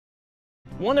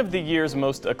One of the year's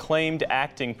most acclaimed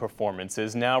acting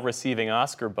performances now receiving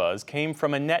Oscar buzz came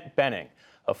from Annette Bening,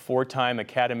 a four-time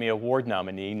Academy Award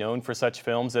nominee known for such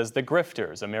films as The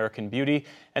Grifters, American Beauty,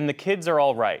 and The Kids Are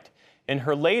All Right. In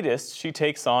her latest, she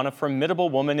takes on a formidable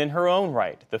woman in her own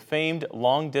right, the famed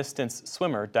long-distance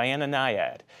swimmer Diana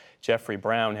Nyad. Jeffrey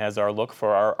Brown has our look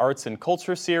for our arts and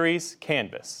culture series,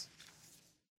 Canvas.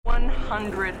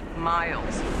 100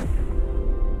 miles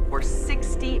or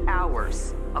 60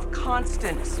 hours of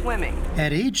constant swimming.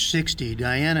 At age 60,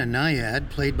 Diana Nyad,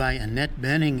 played by Annette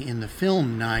Bening in the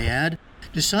film Nyad,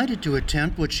 decided to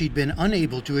attempt what she'd been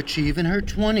unable to achieve in her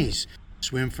 20s,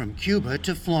 swim from Cuba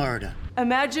to Florida.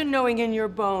 Imagine knowing in your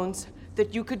bones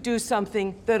that you could do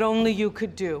something that only you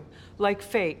could do, like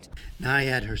fate.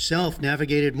 Nyad herself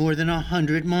navigated more than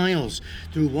 100 miles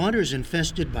through waters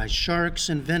infested by sharks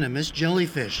and venomous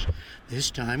jellyfish,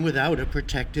 this time without a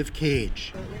protective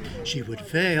cage. She would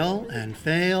fail and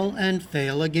fail and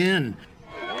fail again,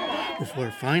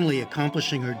 before finally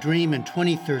accomplishing her dream in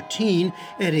 2013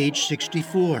 at age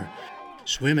 64,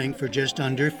 swimming for just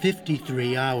under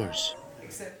 53 hours.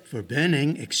 For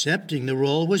Bening, accepting the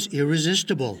role was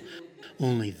irresistible.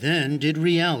 Only then did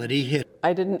reality hit.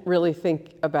 I didn't really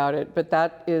think about it, but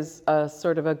that is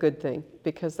sort of a good thing,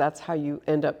 because that's how you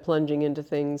end up plunging into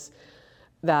things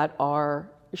that are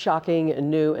shocking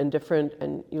and new and different,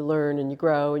 and you learn and you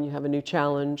grow and you have a new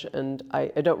challenge, and I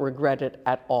don't regret it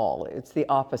at all. It's the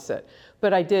opposite.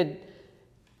 But I did,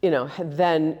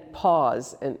 then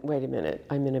pause and wait a minute,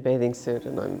 I'm in a bathing suit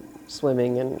and I'm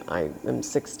swimming and I am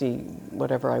 60,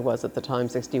 whatever I was at the time,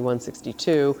 61,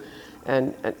 62,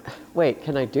 and wait,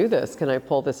 can I do this? Can I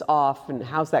pull this off? And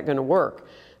how's that going to work?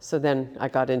 So then I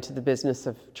got into the business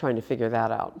of trying to figure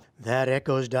that out. That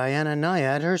echoes Diana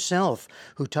Nyad herself,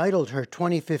 who titled her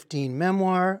 2015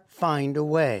 memoir, Find a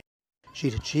Way.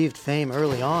 She'd achieved fame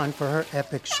early on for her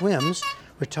epic swims,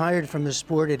 retired from the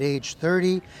sport at age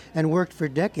 30, and worked for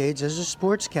decades as a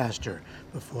sportscaster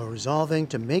before resolving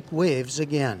to make waves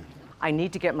again. I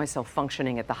need to get myself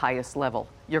functioning at the highest level.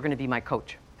 You're going to be my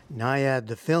coach. Nyad,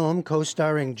 the film,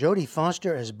 co-starring Jodie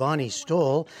Foster as Bonnie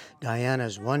Stoll,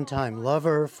 Diana's one-time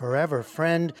lover, forever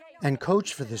friend, and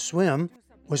coach for the swim,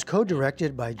 was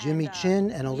co-directed by Jimmy Chin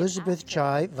and Elizabeth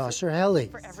Chai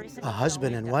Vasarhelyi, a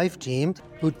husband and wife team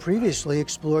who'd previously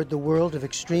explored the world of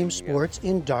extreme sports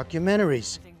in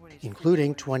documentaries,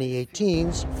 including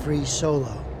 2018's Free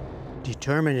Solo.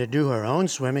 Determined to do her own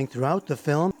swimming throughout the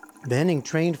film, Bening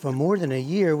trained for more than a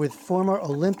year with former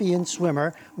Olympian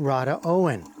swimmer Rhoda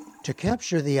Owen to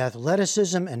capture the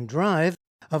athleticism and drive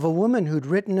of a woman who'd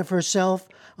written of herself,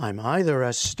 "I'm either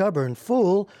a stubborn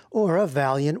fool or a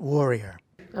valiant warrior."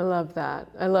 I love that.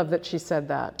 I love that she said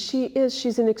that.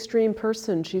 She's an extreme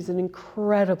person. She's an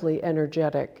incredibly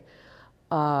energetic,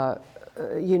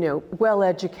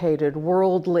 well-educated,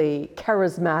 worldly,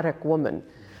 charismatic woman.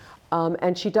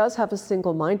 And she does have a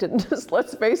single-mindedness,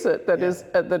 let's face it, that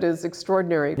is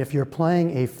extraordinary. If you're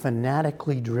playing a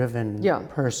fanatically driven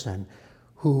person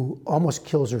who almost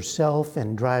kills herself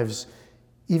and drives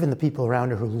even the people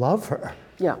around her who love her,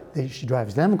 she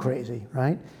drives them crazy,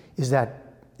 right? Is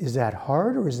that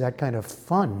hard, or is that kind of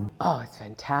fun? Oh, it's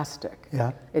fantastic.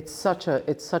 Yeah. It's such a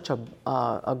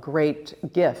great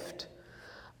gift,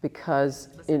 because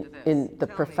in the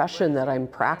profession that I'm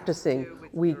practicing,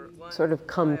 we sort of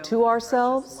come to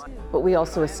ourselves, but we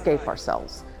also escape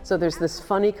ourselves. So there's this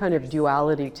funny kind of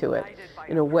duality to it.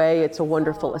 In a way, it's a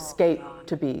wonderful escape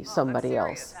to be somebody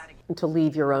else, and to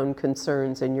leave your own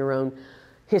concerns and your own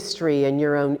history and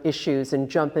your own issues and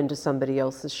jump into somebody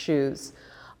else's shoes.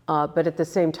 But at the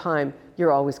same time,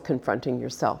 you're always confronting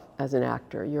yourself as an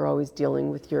actor. You're always dealing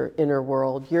with your inner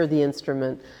world. You're the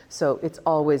instrument. So it's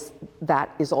always,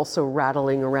 that is also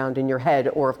rattling around in your head,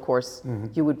 or of course,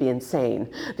 you would be insane,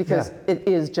 because it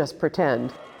is just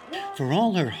pretend. For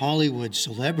all her Hollywood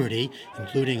celebrity,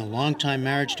 including a longtime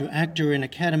marriage to actor and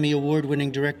Academy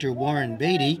Award-winning director Warren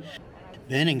Beatty,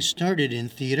 Bening started in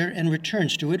theater and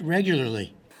returns to it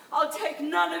regularly. I'll take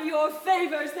none of your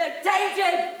favors, they're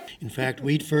tainted! In fact,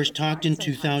 we'd first talked in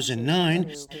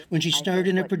 2009 when she starred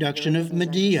in a production of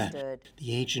Medea,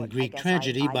 the ancient Greek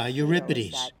tragedy by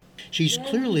Euripides. She's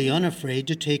clearly unafraid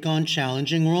to take on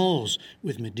challenging roles.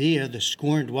 With Medea, the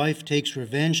scorned wife takes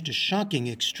revenge to shocking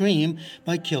extreme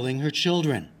by killing her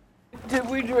children. Did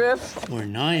we drift? Or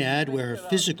Nyad, where her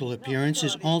physical appearance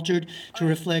is altered to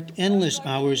reflect endless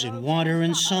hours in water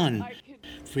and sun,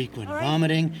 frequent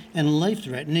vomiting, and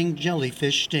life-threatening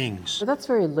jellyfish stings. So that's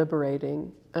very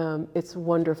liberating. It's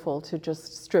wonderful to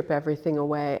just strip everything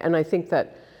away. And I think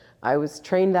that I was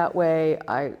trained that way.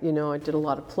 I did a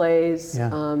lot of plays.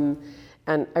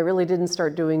 And I really didn't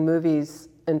start doing movies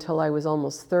until I was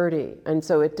almost 30. And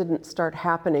so it didn't start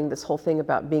happening, this whole thing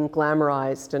about being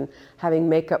glamorized and having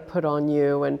makeup put on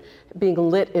you and being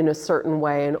lit in a certain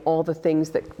way and all the things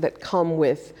that come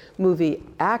with movie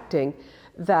acting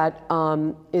that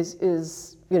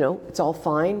is, you know, it's all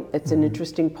fine. It's an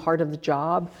interesting part of the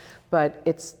job, but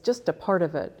it's just a part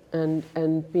of it.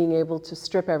 And being able to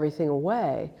strip everything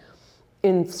away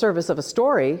in service of a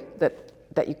story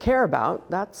that you care about,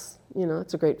 that's, you know,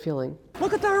 it's a great feeling.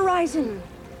 Look at the horizon.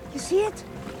 You see it?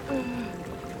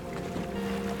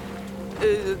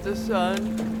 Is it the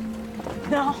sun?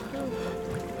 No,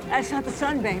 that's not the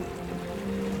sun, babe.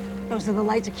 Those are the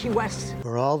lights of Key West.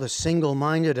 For all the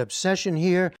single-minded obsession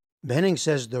here, Bening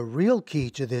says the real key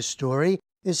to this story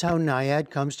is how Nyad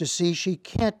comes to see she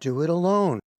can't do it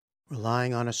alone,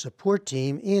 relying on a support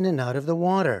team in and out of the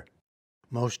water.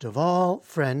 Most of all,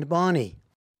 friend Bonnie.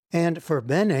 And for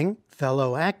Bening,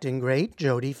 fellow acting great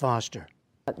Jodie Foster.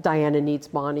 Diana needs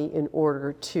Bonnie in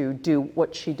order to do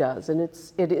what she does, and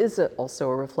it is also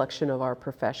a reflection of our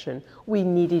profession. We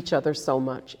need each other so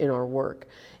much in our work.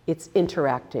 It's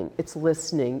interacting, it's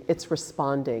listening, it's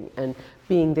responding, and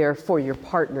being there for your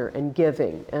partner and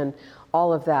giving, and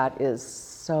all of that is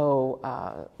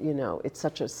so, you know, it's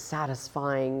such a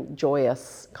satisfying,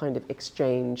 joyous kind of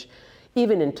exchange,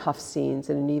 even in tough scenes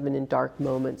and even in dark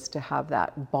moments, to have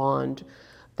that bond.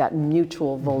 That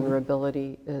mutual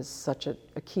vulnerability is such a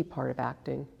key part of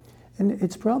acting. And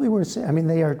it's probably worth saying, I mean,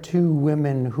 they are two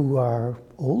women who are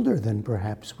older than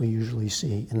perhaps we usually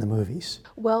see in the movies.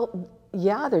 Well,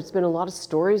 yeah, there's been a lot of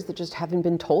stories that just haven't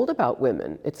been told about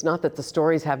women. It's not that the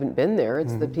stories haven't been there,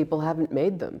 it's that people haven't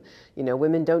made them. You know,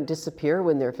 women don't disappear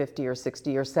when they're 50 or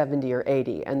 60 or 70 or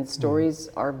 80, and stories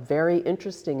are very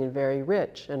interesting and very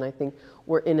rich. And I think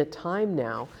we're in a time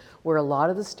now where a lot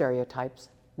of the stereotypes,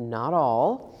 not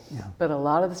all, but a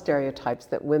lot of the stereotypes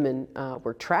that women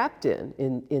were trapped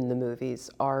in the movies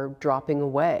are dropping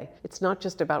away. It's not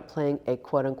just about playing a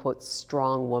quote-unquote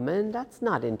strong woman. That's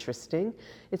not interesting.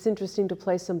 It's interesting to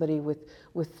play somebody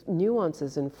with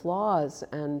nuances and flaws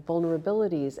and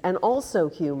vulnerabilities and also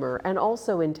humor and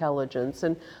also intelligence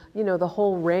and, you know, the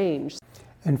whole range.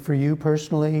 And for you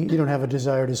personally, you don't have a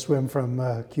desire to swim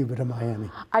from Cuba to Miami?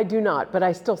 I do not, but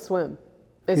I still swim.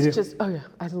 It's just, oh yeah,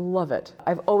 I love it.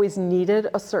 I've always needed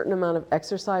a certain amount of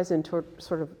exercise and to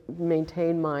sort of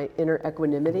maintain my inner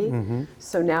equanimity.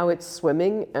 So now it's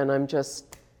swimming, and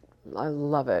I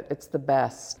love it. It's the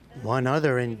best. One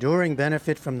other enduring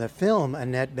benefit from the film,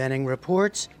 Annette Bening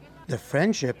reports, the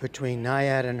friendship between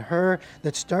Nyad and her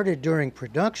that started during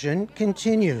production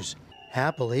continues,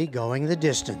 happily going the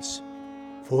distance.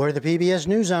 For the PBS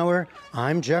NewsHour,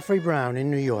 I'm Jeffrey Brown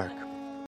in New York.